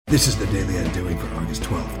This is the Daily Undoing for August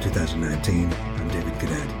 12th, 2019. I'm David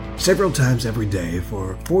Cadet. Several times every day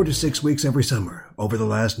for 4 to 6 weeks every summer, over the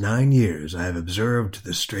last 9 years, I have observed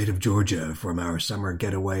the Strait of Georgia from our summer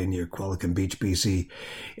getaway near Qualicum Beach, BC,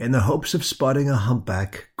 in the hopes of spotting a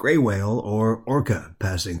humpback, gray whale, or orca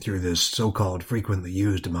passing through this so-called frequently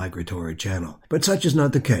used migratory channel. But such is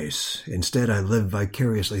not the case. Instead, I live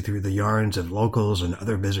vicariously through the yarns of locals and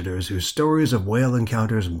other visitors whose stories of whale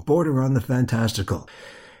encounters border on the fantastical.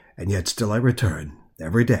 And yet still I return,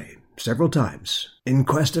 every day, several times, in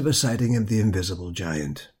quest of a sighting of the invisible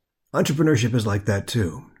giant. Entrepreneurship is like that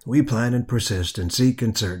too. We plan and persist and seek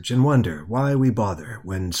and search and wonder why we bother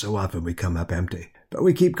when so often we come up empty. But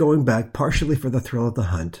we keep going back partially for the thrill of the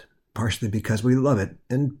hunt, partially because we love it,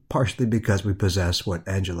 and partially because we possess what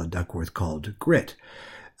Angela Duckworth called grit,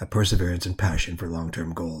 a perseverance and passion for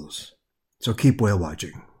long-term goals. So keep whale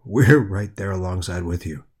watching. We're right there alongside with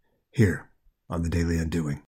you, here on the Daily Undoing.